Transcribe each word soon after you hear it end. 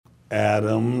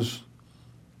Adams,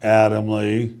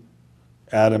 Adamley,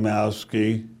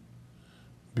 Adamowski,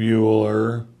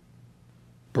 Bueller,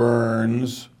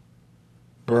 Burns,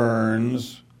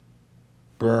 Burns,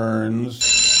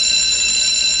 Burns.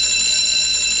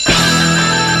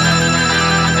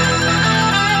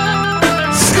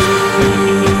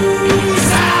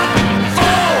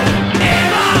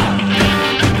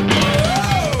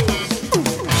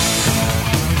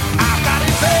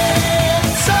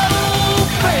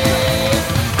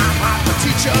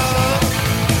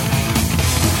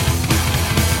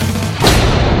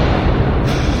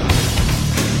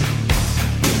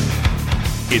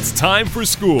 It's time for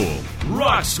school,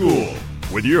 Rock School,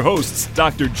 with your hosts,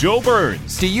 Dr. Joe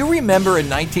Burns. Do you remember in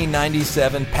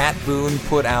 1997, Pat Boone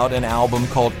put out an album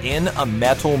called In a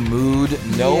Metal Mood,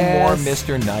 No More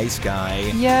Mr. Nice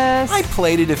Guy? Yes. I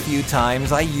played it a few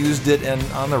times. I used it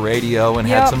on the radio and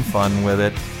had some fun with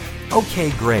it.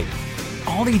 Okay, great.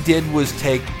 All he did was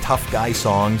take tough guy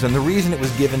songs, and the reason it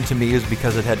was given to me is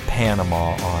because it had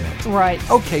Panama on it. Right.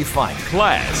 Okay, fine.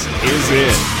 Class is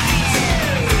in.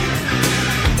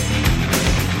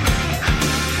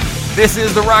 This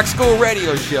is the Rock School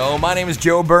Radio Show. My name is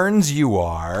Joe Burns. You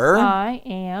are? I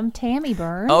am Tammy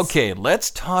Burns. Okay,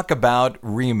 let's talk about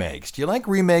remakes. Do you like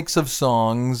remakes of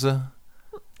songs?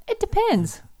 It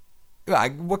depends.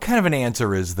 What kind of an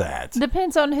answer is that?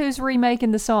 Depends on who's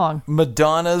remaking the song.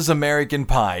 Madonna's American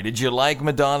Pie. Did you like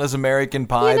Madonna's American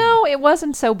Pie? You know, it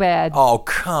wasn't so bad. Oh,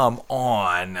 come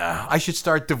on. I should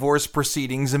start divorce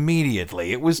proceedings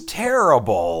immediately. It was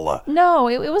terrible. No,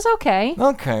 it was okay.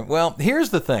 Okay, well, here's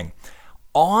the thing.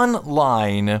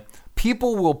 Online,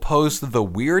 people will post the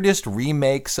weirdest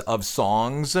remakes of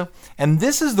songs, and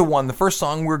this is the first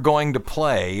song we're going to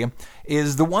play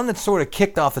is the one that sort of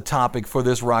kicked off the topic for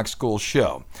this Rock School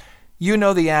show. You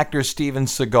know the actor Steven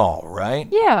Seagal, right?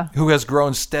 Yeah. Who has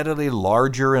grown steadily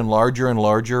larger and larger and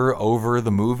larger over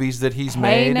the movies that he's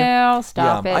made. Hey now,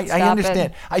 stop it. I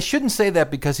understand. I shouldn't say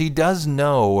that because he does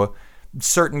know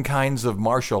certain kinds of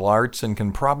martial arts and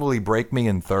can probably break me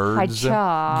in thirds.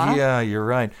 Hi-cha. Yeah, you're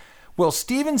right. Well,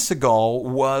 Steven Seagal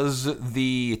was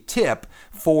the tip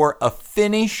for a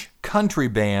Finnish country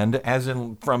band, as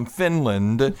in from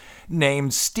Finland,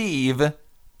 named Steve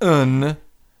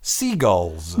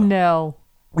Seagulls. No.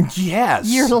 Yes.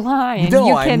 You're lying. No,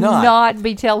 you I'm not. cannot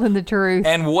be telling the truth.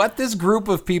 And what this group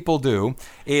of people do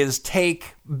is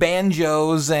take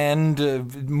banjos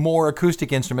and more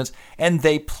acoustic instruments, and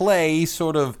they play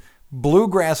sort of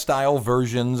bluegrass-style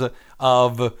versions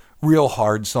of real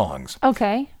hard songs.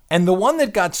 Okay. And the one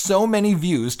that got so many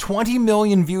views, 20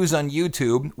 million views on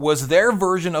YouTube, was their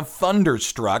version of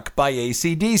Thunderstruck by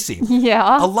AC/DC.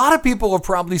 Yeah. A lot of people have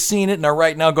probably seen it and are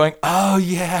right now going, oh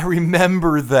yeah, I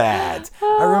remember that.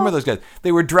 I remember those guys.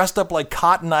 They were dressed up like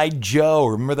Cotton-Eyed Joe.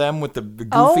 Remember them with the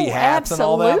goofy hats and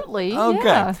all that? Absolutely. Okay.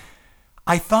 Yeah.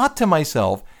 I thought to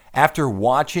myself, after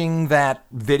watching that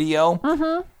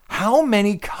video, how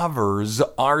many covers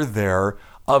are there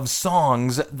of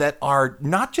songs that are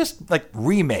not just like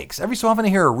remakes? Every so often I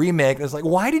hear a remake and it's like,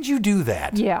 why did you do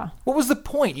that? Yeah. What was the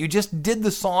point? You just did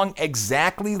the song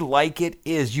exactly like it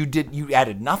is. You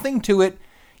added nothing to it.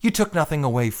 You took nothing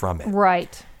away from it.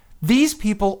 Right. These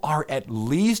people are at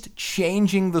least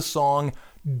changing the song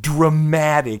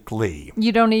dramatically.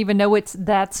 You don't even know it's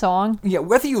that song? Yeah,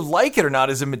 whether you like it or not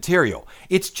is immaterial.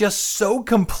 It's just so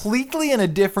completely in a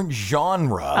different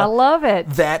genre. I love it.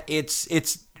 That it's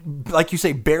like you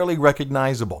say, barely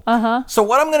recognizable. Uh-huh. So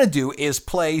what I'm going to do is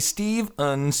play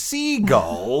Steven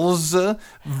Seagal's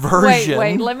version.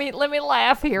 Wait, let me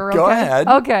laugh here, okay? Go ahead.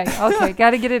 Okay,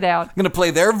 got to get it out. I'm going to play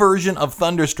their version of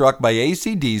Thunderstruck by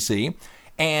AC/DC,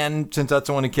 and since that's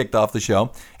the one who kicked off the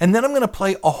show. And then I'm going to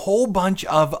play a whole bunch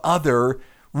of other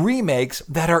remakes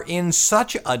that are in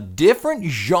such a different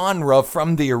genre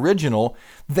from the original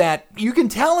that you can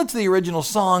tell it's the original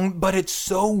song, but it's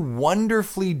so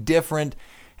wonderfully different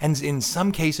and in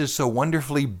some cases so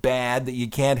wonderfully bad that you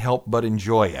can't help but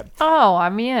enjoy it. Oh,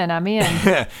 I'm in.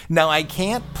 Now, I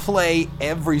can't play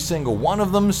every single one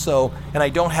of them, and I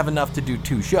don't have enough to do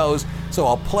 2 shows, so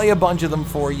I'll play a bunch of them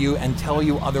for you and tell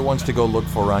you other ones to go look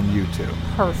for on YouTube.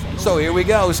 Perfect. So here we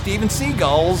go, Steven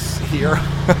Seagal's here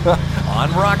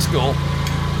on Rock School.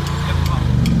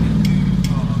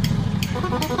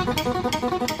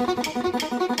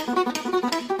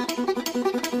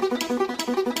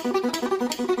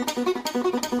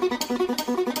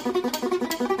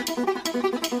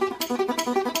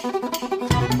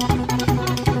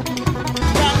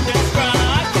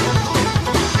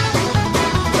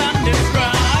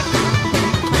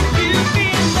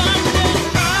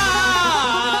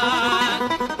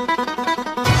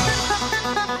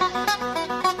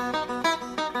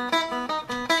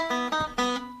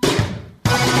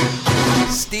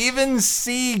 Even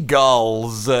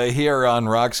Seagulls here on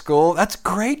Rock School. That's a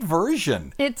great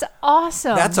version. It's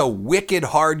awesome. That's a wicked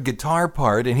hard guitar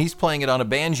part, and he's playing it on a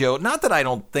banjo. Not that I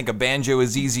don't think a banjo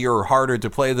is easier or harder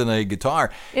to play than a guitar.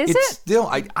 Is it's it? Still,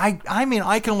 I mean,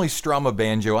 I can only strum a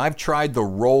banjo. I've tried the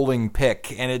rolling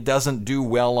pick, and it doesn't do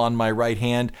well on my right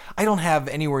hand. I don't have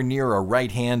anywhere near a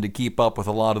right hand to keep up with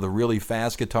a lot of the really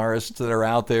fast guitarists that are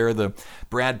out there. The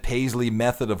Brad Paisley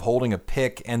method of holding a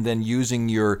pick and then using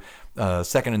your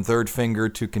second and third finger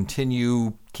to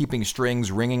continue keeping strings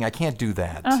ringing. I can't do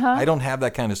that. I don't have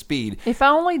that kind of speed. If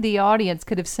only the audience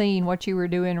could have seen what you were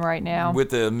doing right now.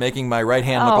 With making my right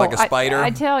hand look like a spider. I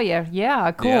tell you.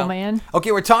 Yeah, cool, man.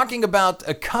 Okay, we're talking about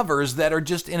covers that are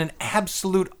just in an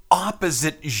absolute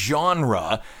opposite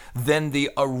genre than the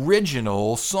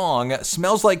original song.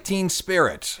 Smells Like Teen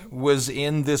Spirit was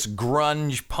in this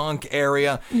grunge punk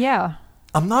area. Yeah.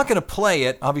 I'm not going to play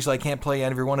it. Obviously, I can't play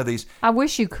every one of these. I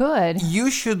wish you could.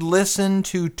 You should listen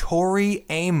to Tori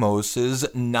Amos's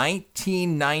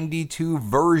 1992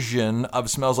 version of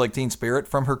Smells Like Teen Spirit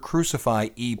from her Crucify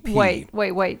EP. Wait.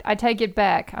 I take it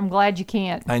back. I'm glad you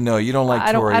can't. I know, you don't like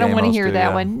Tori Amos. I don't want to hear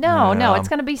that you? one. No, Yeah. it's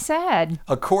going to be sad.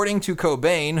 According to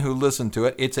Cobain, who listened to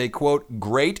it, it's a, quote,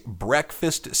 great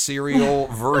breakfast cereal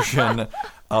version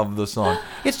of the song.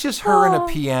 It's just her and a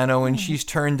piano, and she's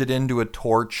turned it into a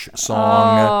torch song.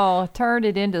 Oh, turned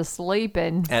it into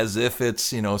sleeping. As if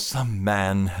it's, some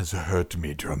man has hurt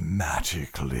me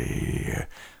dramatically.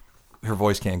 Her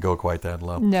voice can't go quite that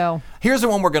low. No. Here's the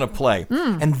one we're going to play.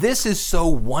 And this is so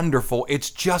wonderful. It's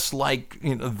just like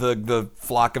the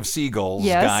Flock of Seagulls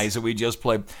guys that we just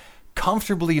played.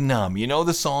 Comfortably Numb. You know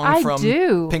the song from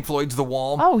Pink Floyd's The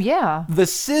Wall? Oh, yeah. The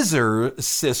Scissor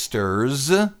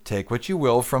Sisters, take what you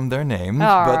will from their names,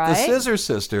 All but right. the Scissor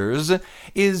Sisters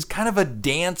is kind of a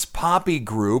dance poppy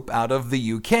group out of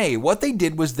the UK. What they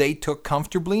did was they took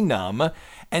Comfortably Numb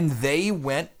and they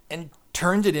went and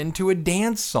turned it into a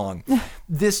dance song.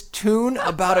 This tune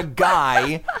about a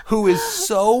guy who is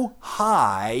so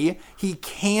high he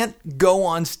can't go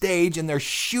on stage, and they're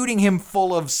shooting him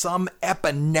full of some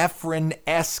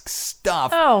epinephrine-esque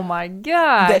stuff. Oh, my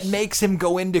gosh. That makes him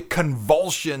go into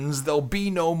convulsions. There'll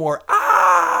be no more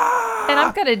ah. And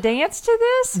I'm going to dance to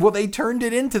this? Well, they turned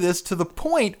it into this to the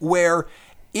point where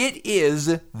it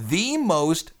is the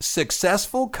most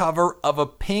successful cover of a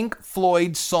Pink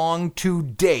Floyd song to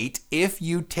date if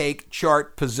you take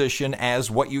chart position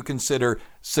as what you consider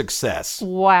success.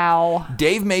 Wow.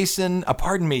 Dave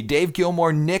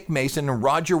Gilmour, Nick Mason, and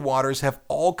Roger Waters have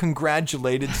all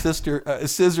congratulated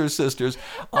Scissor Sisters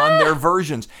on their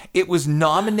versions. It was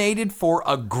nominated for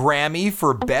a Grammy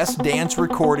for Best Dance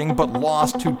Recording, but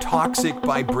lost to Toxic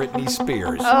by Britney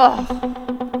Spears.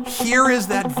 Here is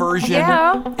that version.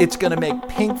 Yeah. It's going to make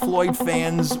Pink Floyd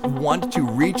fans want to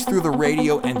reach through the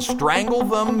radio and strangle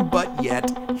them, but yet,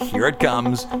 here it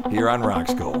comes, here on Rock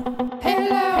School.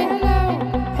 Hello,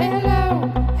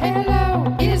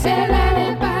 is there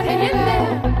anybody in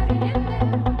there?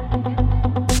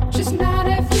 Just not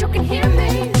if you can hear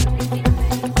me.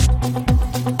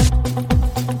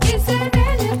 Is there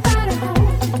anybody home?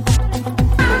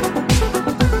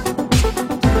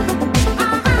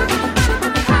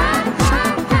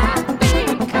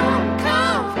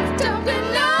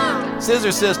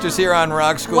 Scissor Sisters here on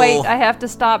Rock School. Wait, I have to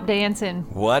stop dancing.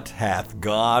 What hath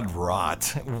God wrought?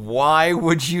 Why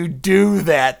would you do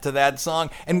that to that song?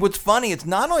 And what's funny, it's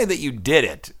not only that you did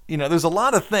it. There's a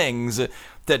lot of things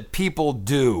that people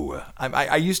do.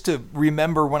 I used to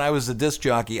remember when I was a disc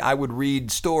jockey, I would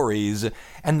read stories,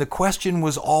 and the question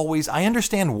was always, I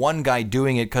understand one guy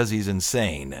doing it because he's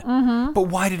insane, but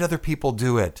why did other people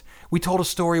do it? We told a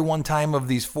story one time of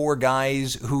these 4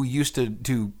 guys who used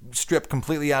to strip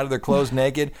completely out of their clothes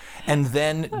naked and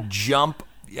then jump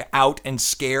out and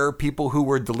scare people who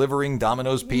were delivering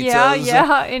Domino's pizzas.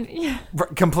 Yeah.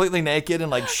 Completely naked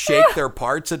and shake their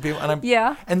parts at people. And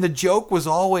And the joke was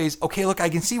always, okay, look, I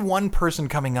can see one person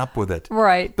coming up with it.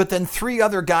 Right. But then 3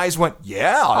 other guys went,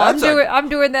 I'm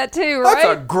doing that too, right?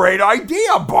 That's a great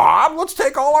idea, Bob. Let's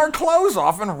take all our clothes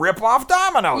off and rip off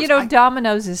Domino's.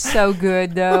 Domino's is so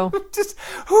good, though. Just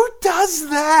who does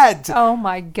that? Oh,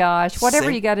 my gosh. Whatever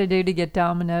Same- you got to do to get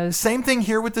Domino's. Same thing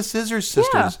here with the Scissor Sisters.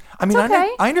 Yeah, I mean, it's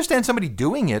okay. I understand somebody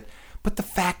doing it, but the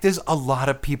fact is a lot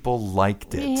of people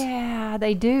liked it. Yeah,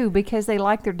 they do because they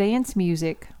like their dance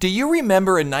music. Do you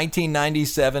remember in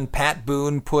 1997, Pat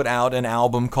Boone put out an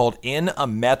album called In a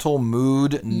Metal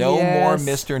Mood, No More Yes.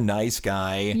 Mr. Nice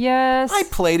Guy? Yes. I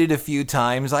played it a few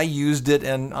times. I used it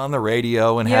on the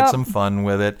radio and had Yep. some fun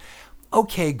with it.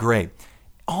 Okay, great.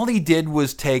 All he did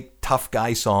was take tough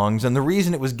guy songs, and the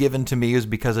reason it was given to me is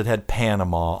because it had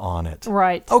Panama on it.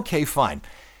 Right. Okay, fine.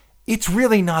 It's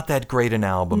really not that great an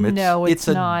album. It's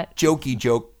a not. jokey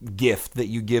joke gift that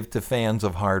you give to fans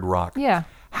of hard rock. Yeah.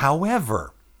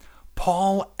 However,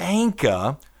 Paul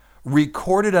Anka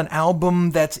recorded an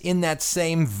album that's in that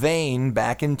same vein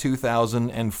back in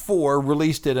 2004,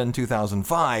 released it in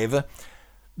 2005.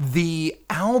 The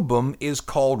album is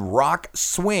called Rock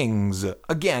Swings,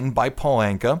 again by Paul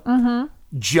Anka. Mm-hmm.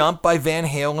 Jump by Van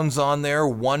Halen's on there,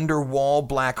 Wonderwall,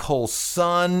 Black Hole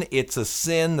Sun, It's a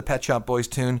Sin, the Pet Shop Boys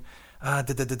tune.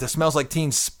 Smells Like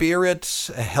Teen Spirit,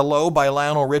 Hello by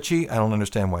Lionel Richie. I don't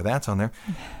understand why that's on there.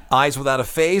 Eyes Without a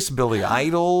Face, Billy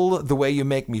Idol, The Way You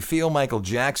Make Me Feel, Michael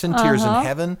Jackson, Tears in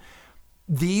Heaven.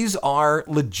 These are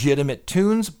legitimate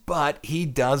tunes, but he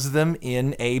does them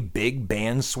in a big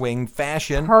band swing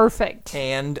fashion. Perfect.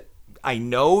 And I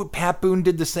know Pat Boone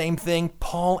did the same thing.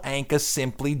 Paul Anka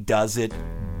simply does it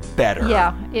better.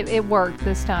 Yeah, it worked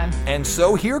this time. And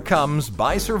so here comes,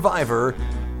 by Survivor,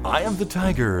 Eye of the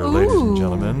Tiger, ladies and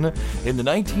gentlemen, in the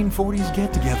 1940s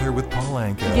get-together with Paul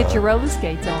Anka. Get your roller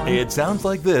skates on. It sounds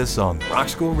like this on the Rock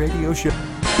School Radio Show.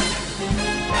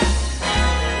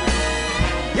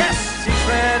 Yes, he's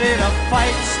ready to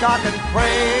fight, stalk and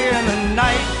prey in the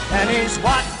night, and he's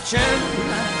watching.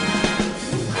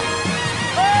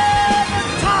 Oh, the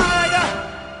tiger!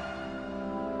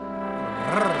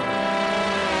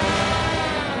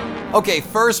 Okay,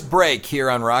 first break here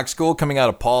on Rock School coming out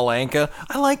of Paul Anka.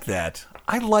 I like that.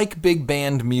 I like big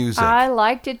band music. I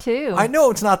liked it too. I know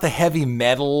it's not the heavy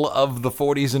metal of the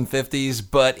 40s and 50s,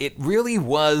 but it really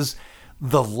was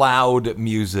the loud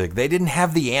music. They didn't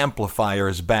have the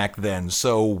amplifiers back then.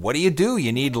 So what do?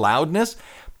 You need loudness?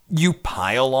 You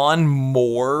pile on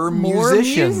more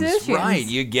musicians. Right,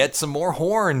 you get some more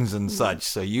horns and such.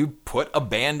 So you put a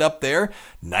band up there,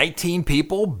 19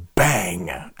 people, bang,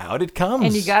 out it comes.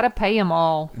 And you got to pay them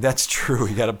all. That's true.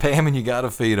 You got to pay them and you got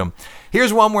to feed them.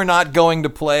 Here's one we're not going to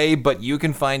play, but you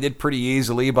can find it pretty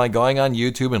easily by going on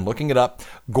YouTube and looking it up.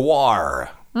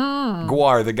 Gwar.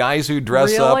 Gwar, the guys who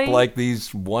dress up like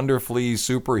these wonderfully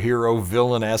superhero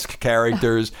villain-esque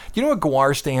characters. Do you know what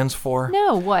Gwar stands for?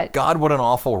 No, what? God, what an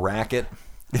awful racket.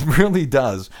 It really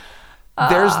does.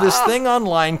 There's this thing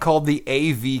online called the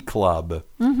AV Club.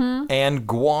 Mm-hmm. And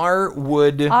Gwar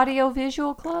would...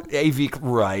 Audio-Visual Club? AV,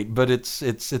 right, but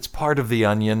it's part of the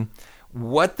Onion.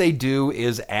 What they do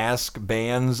is ask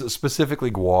bands,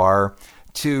 specifically Gwar,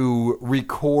 to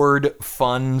record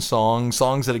fun songs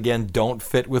that, again, don't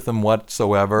fit with them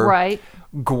whatsoever. Right.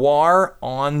 Gwar,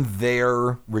 on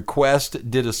their request,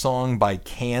 did a song by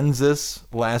Kansas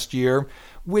last year,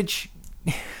 which,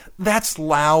 that's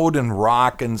loud and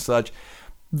rock and such.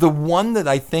 The one that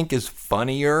I think is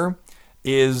funnier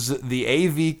is the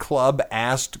AV Club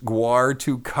asked Gwar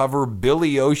to cover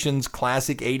Billy Ocean's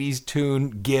classic 80s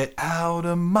tune, Get Out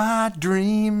of My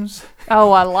Dreams.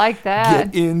 Oh, I like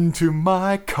that. Get into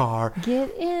my car.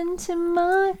 Get into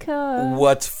my car.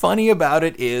 What's funny about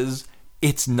it is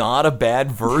it's not a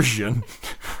bad version.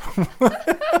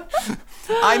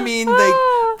 I mean,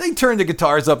 they turned the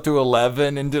guitars up to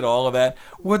 11 and did all of that.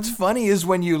 What's funny is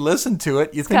when you listen to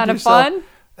it, you think kind to of yourself, fun.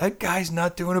 That guy's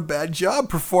not doing a bad job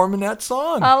performing that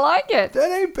song. I like it.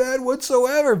 That ain't bad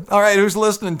whatsoever. All right, who's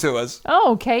listening to us?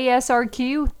 Oh,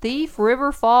 KSRQ, Thief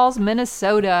River Falls,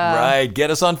 Minnesota. Right,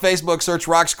 get us on Facebook, search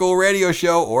Rock School Radio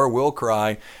Show, or we'll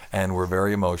cry, and we're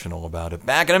very emotional about it.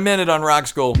 Back in a minute on Rock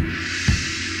School.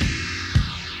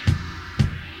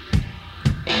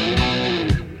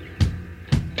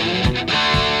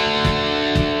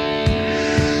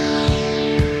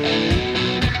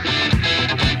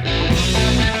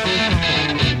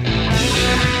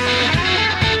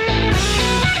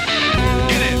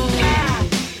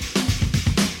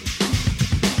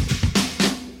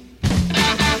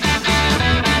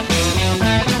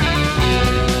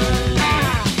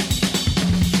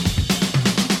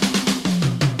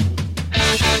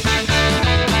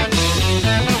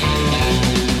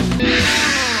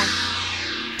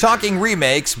 Talking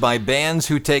remakes by bands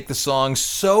who take the song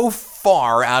so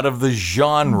far out of the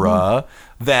genre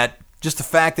that just the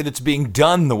fact that it's being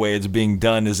done the way it's being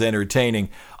done is entertaining.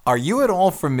 Are you at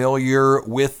all familiar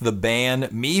with the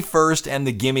band Me First and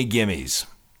the Gimme Gimmes?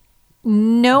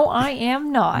 No, I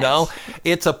am not. No?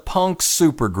 It's a punk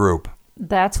supergroup.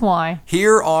 That's why.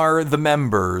 Here are the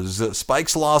members. Spike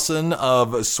Slauson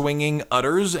of Swinging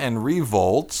Utters and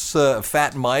Revolts,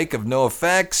 Fat Mike of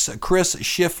NoFX, Chris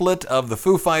Shiflett of the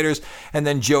Foo Fighters, and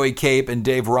then Joey Cape and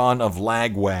Dave Ron of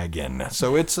Lagwagon.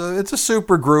 So it's a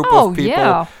super group of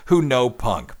people who know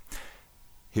punk.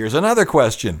 Here's another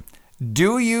question.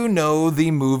 Do you know the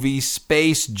movie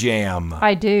Space Jam?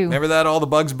 I do. Remember that? All the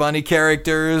Bugs Bunny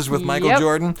characters with Michael Yep.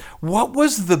 Jordan? What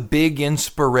was the big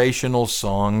inspirational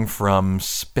song from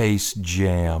Space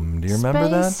Jam? Do you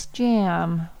remember Space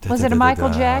Jam. Was it a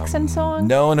Michael Jackson song?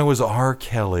 No, and it was R.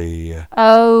 Kelly.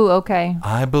 Oh, okay.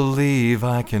 I believe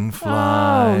I can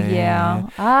fly. Oh, yeah.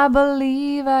 I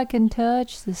believe I can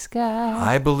touch the sky.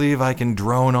 I believe I can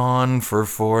drone on for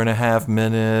 4.5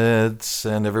 minutes,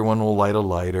 and everyone will light a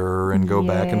lighter and go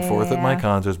back and forth at my Yeah.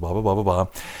 concerts, blah, blah, blah, blah, blah.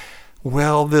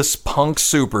 Well, this punk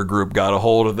supergroup got a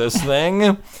hold of this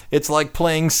thing. It's like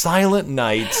playing Silent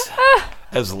Night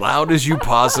as loud as you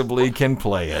possibly can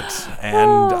play it.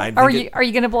 And I think Are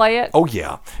you going to play it? Oh,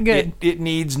 yeah. Good. It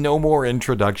needs no more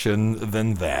introduction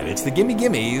than that. It's the Gimme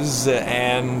Gimmes,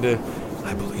 and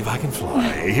I believe I can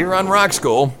fly here on Rock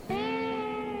School.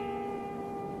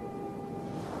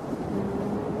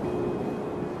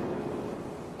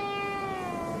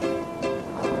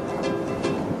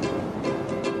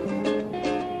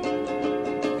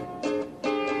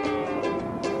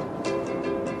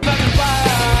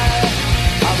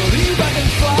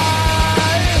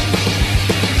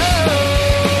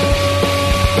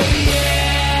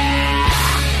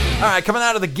 All right, coming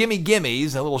out of the Gimme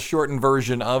Gimmes, a little shortened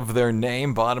version of their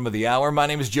name, bottom of the hour. My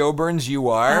name is Joe Burns. You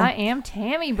are? I am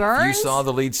Tammy Burns. If you saw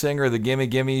the lead singer of the Gimme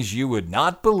Gimmes, you would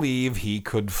not believe he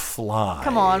could fly.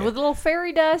 Come on, with a little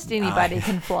fairy dust, anybody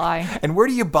can fly. And where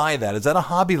do you buy that? Is that a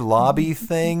Hobby Lobby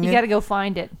thing? You got to go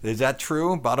find it. Is that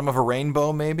true? Bottom of a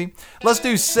rainbow, maybe? Let's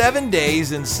do 7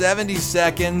 days and 70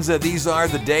 seconds. These are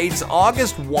the dates.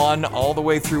 August 1 all the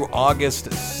way through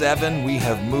August 7. We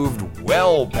have moved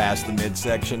well past the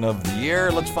midsection of the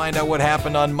year. Let's find out what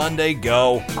happened on Monday.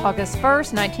 Go. August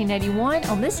 1st, 1981.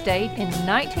 On this date, in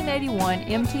 1981,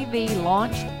 MTV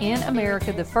launched in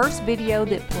America. The first video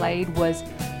that played was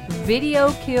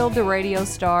Video Killed the Radio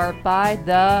Star by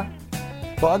the...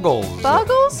 Buggles.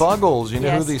 Buggles? Buggles. You know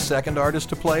Yes. who the second artist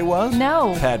to play was?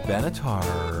 No. Pat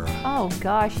Benatar. Oh,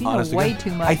 gosh, you know Honest to way God.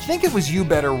 too much. I think it was You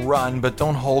Better Run, but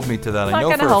don't hold me to that. I'm I not know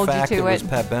gonna for a hold you fact to it was it.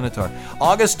 Pat Benatar.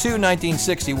 August 2,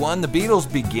 1961, the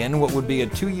Beatles begin what would be a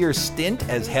 2-year stint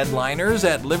as headliners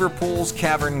at Liverpool's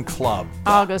Cavern Club.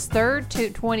 August 3rd,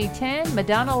 2010,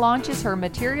 Madonna launches her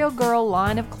Material Girl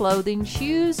line of clothing,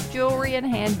 shoes, jewelry, and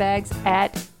handbags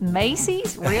at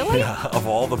Macy's? Really? Of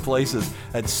all the places,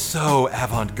 that's so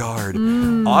avant-garde.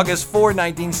 August 4,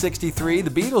 1963,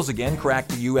 the Beatles again cracked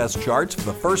the U.S. charts for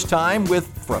the first time with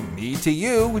From Me to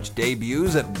You, which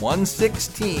debuts at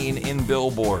 116 in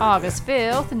Billboard. August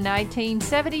 5th,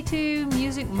 1972,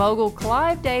 music mogul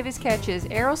Clive Davis catches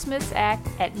Aerosmith's act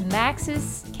at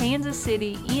Max's Kansas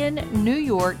City in New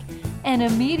York and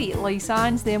immediately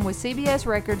signs them with CBS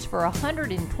Records for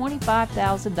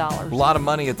 $125,000. A lot of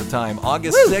money at the time.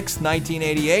 August 6,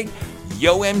 1988,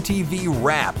 Yo MTV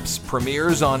Raps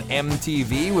premieres on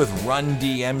MTV with Run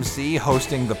DMC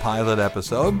hosting the pilot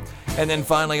episode. And then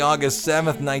finally, August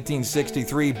 7th,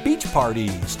 1963, Beach Party,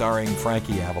 starring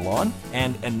Frankie Avalon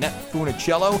and Annette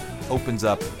Funicello, opens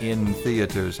up in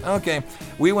theaters. Okay,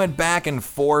 we went back and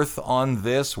forth on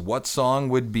this, what song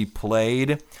would be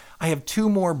played. I have 2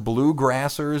 more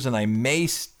bluegrassers, and I may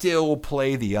still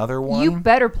play the other one. You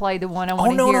better play the one I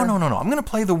want to hear. No. I'm going to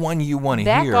play the one you want to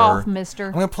hear. Back off, mister.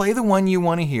 I'm going to play the one you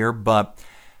want to hear, but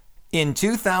in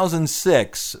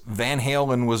 2006, Van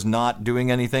Halen was not doing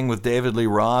anything with David Lee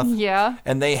Roth. Yeah.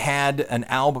 And they had an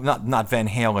album, not Van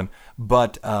Halen,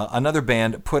 but another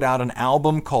band put out an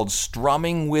album called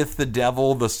Strumming with the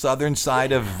Devil, the Southern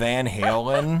Side of Van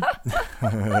Halen.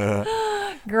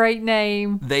 Great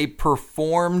name. They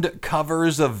performed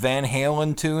covers of Van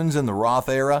Halen tunes in the Roth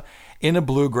era in a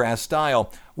bluegrass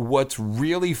style. What's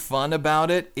really fun about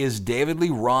it is David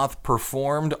Lee Roth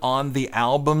performed on the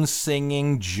album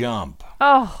singing Jump.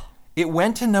 Oh, It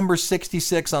went to number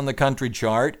 66 on the country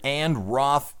chart, and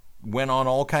Roth went on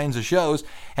all kinds of shows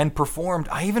and performed.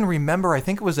 I even remember, I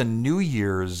think it was a New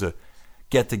Year's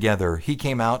get-together. He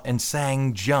came out and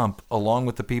sang Jump along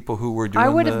with the people who were doing I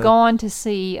would have gone to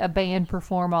see a band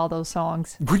perform all those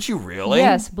songs. Would you really?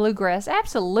 Yes, bluegrass,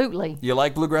 absolutely. You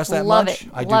like bluegrass that Love much? it.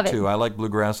 I Love do too. it. I like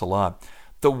bluegrass a lot.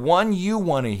 The one you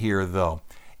want to hear, though,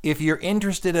 if you're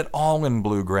interested at all in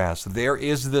bluegrass, there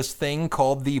is this thing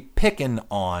called the Pickin'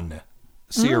 On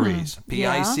series.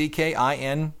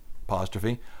 P-I-C-K-I-N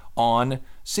apostrophe on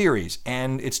series.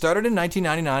 And it started in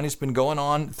 1999. It's been going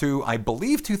on through, I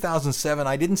believe, 2007.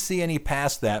 I didn't see any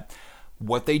past that.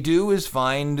 What they do is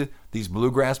find these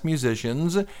bluegrass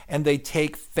musicians, and they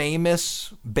take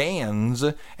famous bands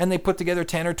and they put together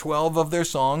 10 or 12 of their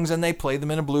songs and they play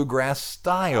them in a bluegrass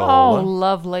style. Oh,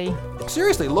 lovely.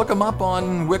 Seriously, look them up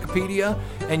on Wikipedia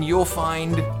and you'll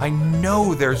find, I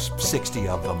know there's 60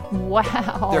 of them.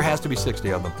 Wow. There has to be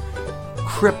 60 of them.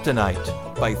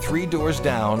 Kryptonite by Three Doors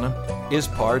Down is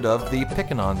part of the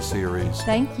Pickin' series.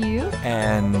 Thank you.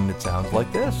 And it sounds like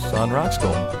this on Rock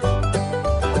School.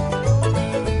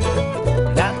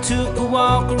 I took a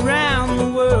walk around the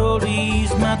world to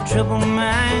ease my troubled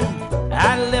mind.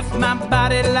 I left my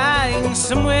body lying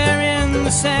somewhere in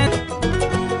the sand.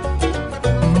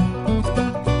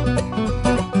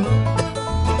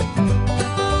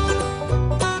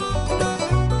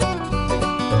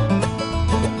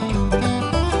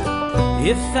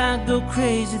 If I go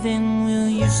crazy, then will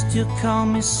you still call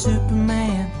me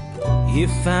Superman?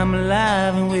 If I'm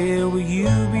alive and well, will you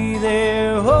be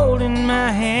there holding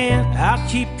my hand? I'll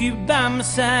keep you by my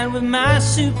side with my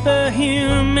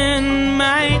superhuman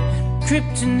might.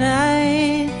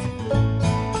 Kryptonite.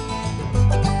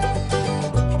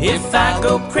 If I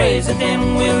go crazy,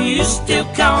 then will you still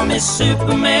call me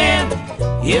Superman?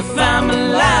 If I'm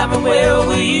alive and well,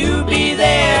 will you be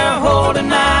there holding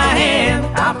my hand?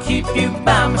 I'll keep you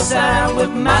by my side with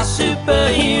my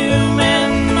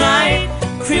superhuman might.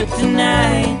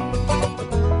 Kryptonite.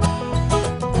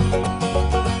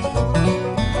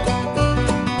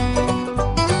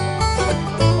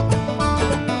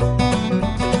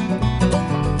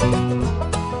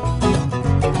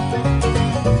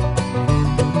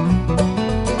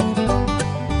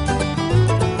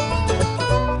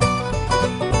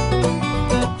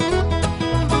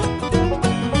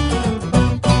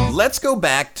 Let's go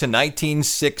back to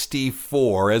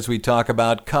 1964 as we talk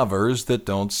about covers that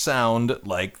don't sound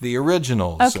like the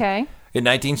originals. Okay. In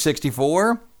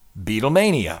 1964,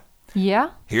 Beatlemania. Yeah.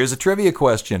 Here's a trivia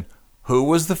question. Who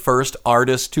was the first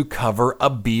artist to cover a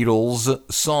Beatles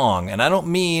song? And I don't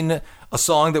mean a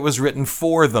song that was written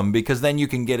for them, because then you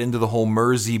can get into the whole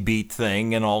Mersey beat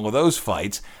thing and all of those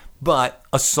fights. But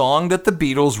a song that the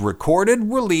Beatles recorded,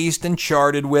 released, and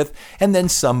charted with, and then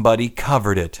somebody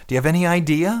covered it. Do you have any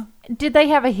idea? Did they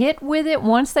have a hit with it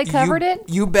once they covered it?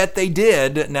 You bet they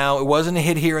did. Now, it wasn't a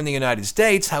hit here in the United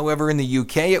States. However, in the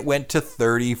UK, it went to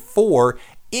 34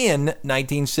 in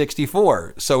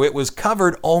 1964. So it was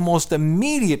covered almost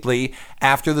immediately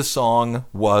after the song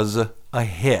was a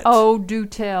hit. Oh, do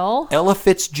tell. Ella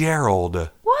Fitzgerald.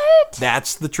 What?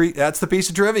 That's the piece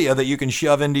of trivia that you can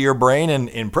shove into your brain and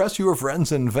impress your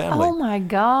friends and family. Oh, my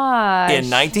gosh. In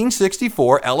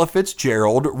 1964, Ella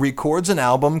Fitzgerald records an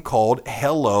album called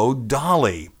Hello,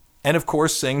 Dolly. And, of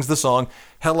course, sings the song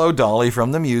Hello, Dolly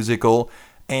from the musical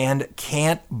and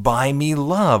Can't Buy Me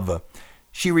Love.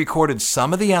 She recorded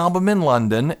some of the album in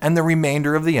London and the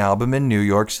remainder of the album in New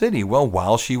York City. Well,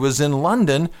 while she was in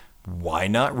London, why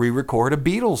not re-record a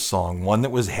Beatles song, one that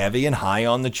was heavy and high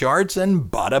on the charts, and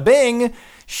bada bing,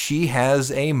 she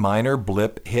has a minor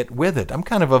blip hit with it. I'm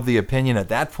kind of the opinion at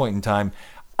that point in time,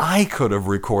 I could have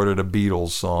recorded a Beatles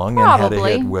song and had a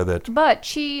hit with it. But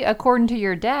she, according to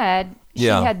your dad, she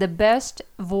had the best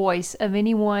voice of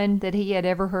anyone that he had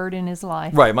ever heard in his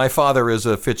life. Right. My father is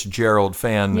a Fitzgerald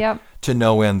fan to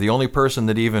no end. The only person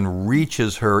that even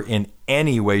reaches her in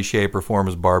any way, shape, or form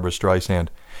is Barbra Streisand.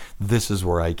 This is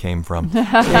where I came from. There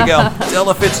you go. It's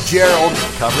Ella Fitzgerald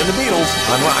covering the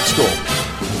Beatles on Rock School.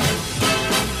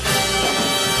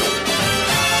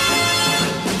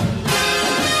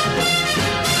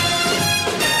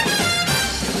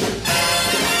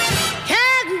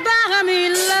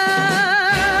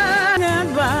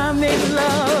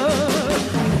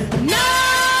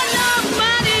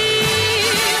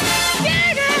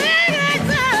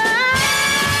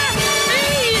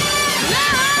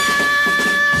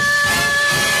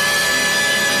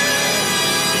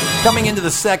 Coming into the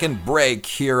second break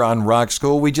here on Rock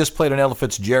School, we just played an Ella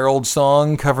Fitzgerald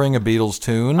song covering a Beatles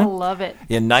tune. I love it.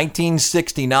 In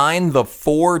 1969, the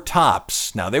Four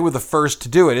Tops. Now, they were the first to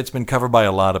do it. It's been covered by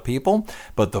a lot of people,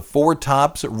 but the Four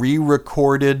Tops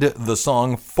re-recorded the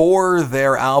song for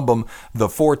their album, The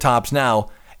Four Tops Now,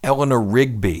 Eleanor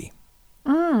Rigby.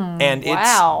 And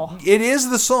it is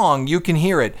the song, you can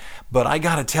hear it, but I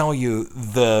gotta tell you,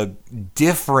 the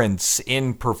difference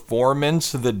in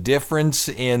performance, the difference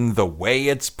in the way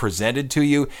it's presented to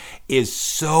you is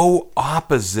so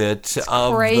opposite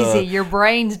of crazy. Your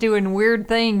brain's doing weird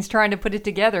things trying to put it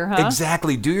together, huh?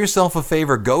 Exactly. Do yourself a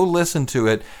favor, go listen to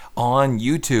it on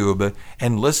YouTube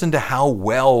and listen to how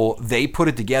well they put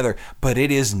it together, but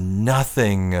it is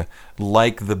nothing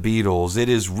like the Beatles. It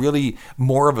is really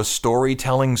more of a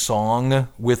storytelling storytelling song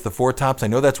with the Four Tops. I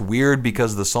know that's weird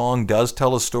because the song does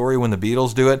tell a story when the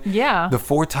Beatles do it. Yeah. The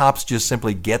Four Tops just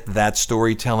simply get that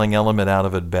storytelling element out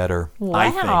of it better.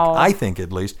 Wow. I think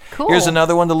at least. Cool. Here's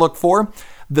another one to look for.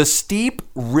 The Steep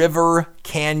River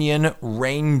Canyon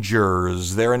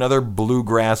Rangers. They're another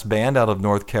bluegrass band out of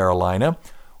North Carolina.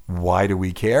 Why do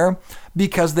we care?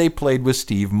 Because they played with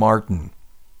Steve Martin.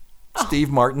 Steve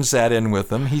Martin sat in with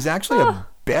them. He's actually a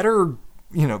better,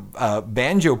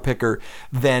 banjo picker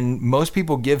than most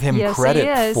people give him Yes, he credit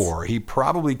is. for. He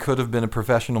probably could have been a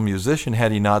professional musician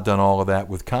had he not done all of that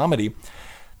with comedy.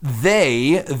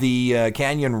 They, the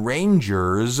Canyon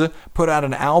Rangers, put out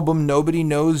an album, Nobody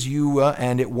Knows You,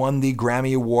 and it won the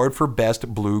Grammy Award for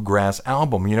Best Bluegrass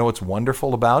Album. You know what's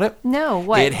wonderful about it? No,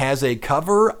 what? It has a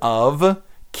cover of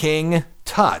King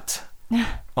Tut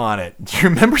on it. Do you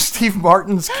remember Steve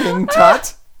Martin's King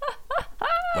Tut?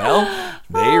 Well,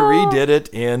 they redid it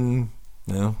in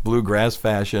bluegrass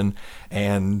fashion,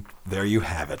 and there you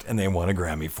have it. And they won a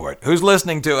Grammy for it. Who's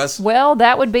listening to us? Well,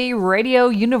 that would be Radio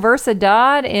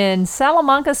Universidad in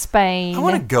Salamanca, Spain. I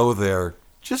want to go there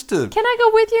just to... Can I go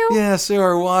with you? Yeah,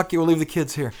 Sarah, walk. We'll leave the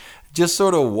kids here. Just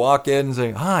sort of walk in and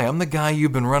say, "Hi, I'm the guy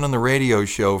you've been running the radio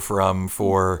show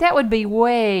for..." That would be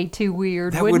way too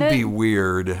weird, That wouldn't would it? be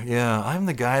weird. Yeah, I'm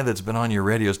the guy that's been on your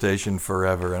radio station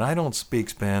forever, and I don't speak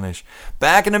Spanish.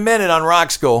 Back in a minute on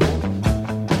Rock School.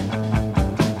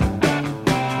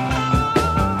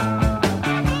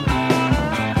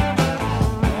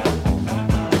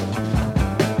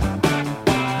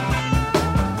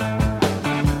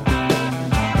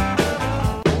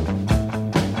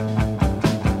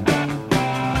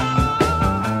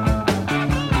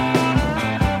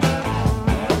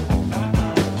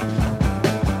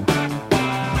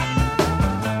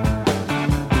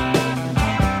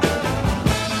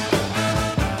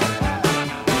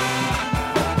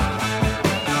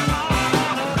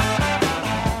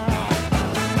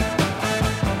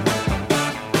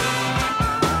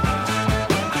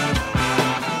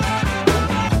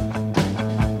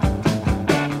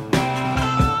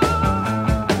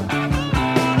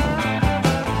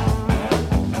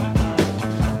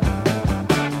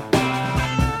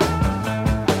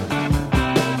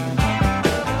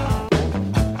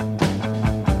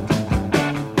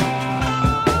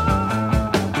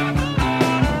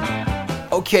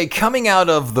 Okay, coming out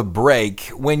of the break,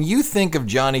 when you think of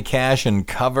Johnny Cash and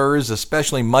covers,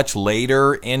 especially much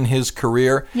later in his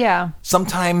career, Yeah,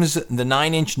 sometimes the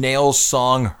Nine Inch Nails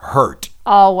song Hurt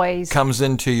always. comes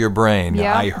into your brain.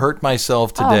 Yeah. I hurt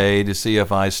myself today to see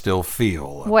if I still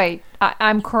feel. Wait,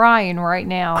 I'm crying right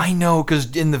now. I know,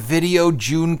 because in the video,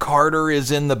 June Carter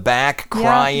is in the back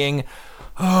crying.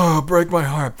 Oh, break my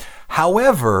heart.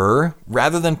 However,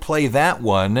 rather than play that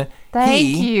one,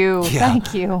 Thank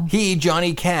you. He,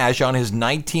 Johnny Cash, on his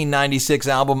 1996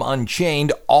 album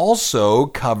Unchained, also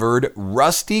covered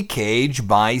Rusty Cage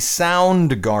by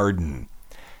Soundgarden.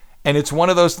 And it's one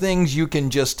of those things you can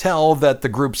just tell that the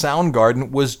group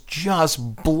Soundgarden was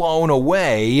just blown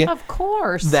away Of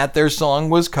course. that their song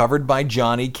was covered by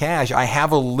Johnny Cash. I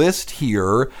have a list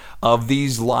here of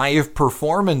these live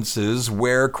performances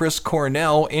where Chris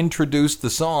Cornell introduced the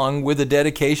song with a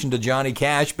dedication to Johnny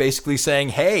Cash, basically saying,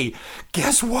 "Hey,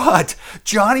 guess what?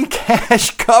 Johnny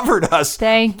Cash covered us.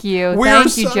 Thank you. We're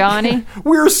Thank you, Johnny.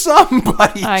 We're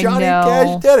somebody. I Johnny know.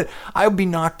 Cash did it." I'd be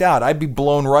knocked out. I'd be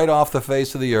blown right off the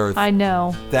face of the earth. I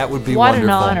know. That would be What wonderful.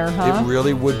 an honor, huh? It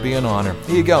really would be an honor.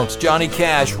 Here you go. It's Johnny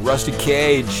Cash, Rusty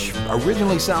Cage,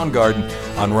 originally Soundgarden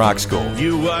on Rock School.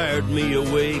 You wired me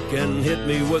awake and hit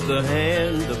me with the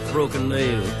hand of broken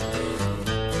nail.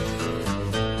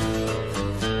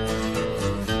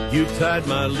 You tied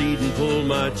my lead and pulled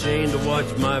my chain to watch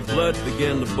my blood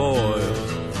begin to boil.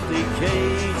 The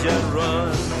cage and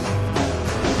run.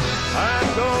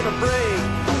 I'm gonna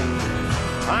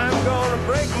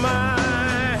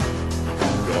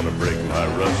break my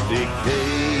rusty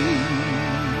cage.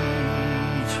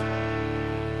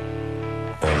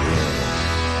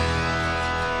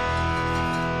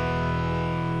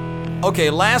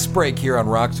 Okay, last break here on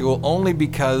Rock School, only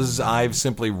because I've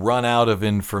simply run out of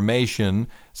information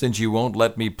since you won't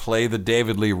let me play the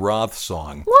David Lee Roth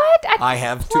song. What? I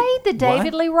have played the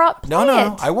David Lee Roth.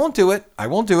 No, I won't do it. I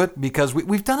won't do it because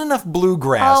we've done enough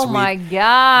bluegrass. Oh my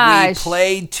gosh. We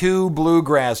played 2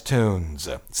 bluegrass tunes.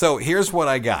 So here's what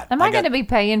I got. Am I going to be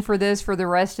paying for this for the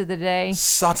rest of the day?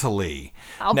 Subtly.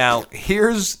 Oh. Now, here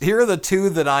are the 2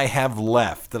 that I have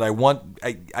left that I want.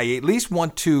 I at least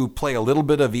want to play a little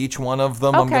bit of each one of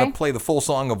them. I'm Okay. going to play the full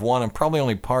song of one and probably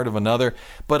only part of another,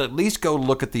 but at least go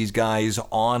look at these guys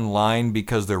online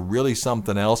because they're really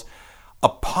something else.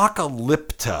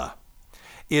 Apocalypta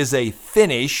is a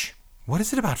Finnish, What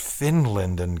is it about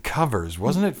Finland and covers?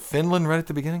 Wasn't it Finland right at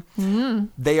the beginning? Mm.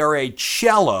 They are a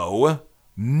cello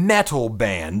metal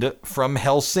band from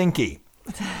Helsinki.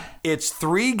 It's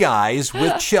 3 guys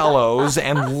with cellos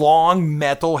and long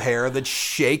metal hair that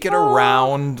shake it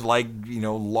around like,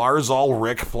 Lars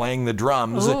Ulrich playing the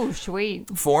drums. Oh,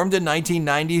 sweet. Formed in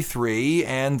 1993,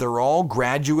 and they're all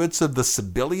graduates of the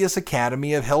Sibelius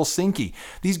Academy of Helsinki.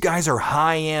 These guys are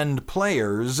high-end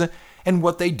players, and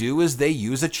what they do is they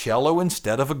use a cello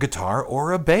instead of a guitar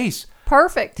or a bass.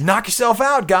 Perfect. Knock yourself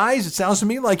out, guys. It sounds to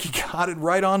me like you got it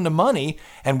right on the money.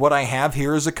 And what I have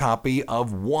here is a copy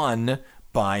of One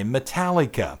by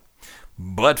Metallica.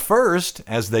 But first,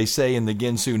 as they say in the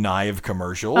Ginsu Knive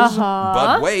commercials,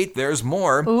 but wait, there's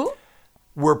more. Ooh.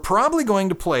 We're probably going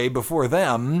to play before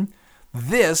them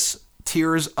this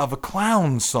Tears of a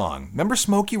Clown song. Remember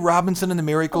Smokey Robinson and the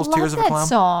Miracles, Tears of a Clown? I love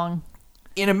that song.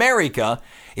 In America,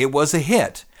 it was a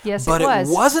hit. Yes, but it was.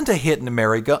 It wasn't a hit in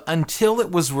America until it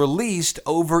was released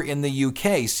over in the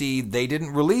UK. See, they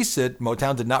didn't release it.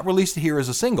 Motown did not release it here as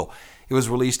a single. It was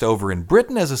released over in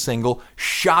Britain as a single,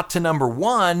 shot to number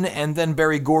 1, and then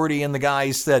Berry Gordy and the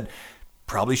guys said,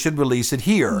 probably should release it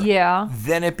here. Yeah.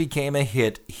 Then it became a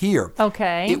hit here.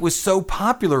 Okay. It was so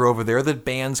popular over there that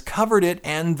bands covered it,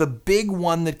 and the big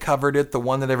one that covered it, the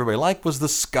one that everybody liked, was the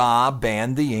ska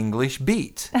band The English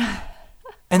Beat.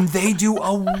 And they do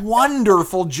a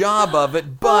wonderful job of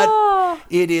it, but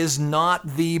it is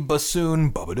not the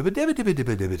bassoon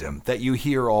that you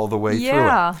hear all the way through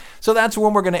it. So that's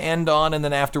when we're going to end on, and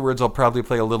then afterwards I'll probably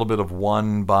play a little bit of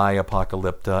One by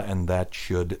Apocalypta, and that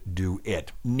should do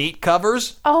it. Neat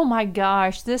covers. Oh my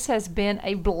gosh, this has been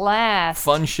a blast.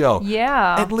 Fun show.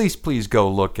 Yeah. At least please go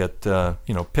look at,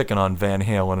 Picking on Van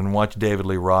Halen and watch David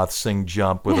Lee Roth sing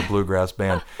Jump with a bluegrass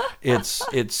band. It's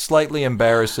slightly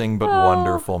embarrassing, but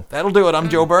wonderful. That'll do it. I'm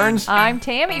Joe Burns. I'm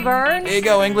Tammy Burns. Here you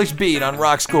go, English Beat on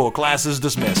Rock School. Class is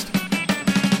dismissed.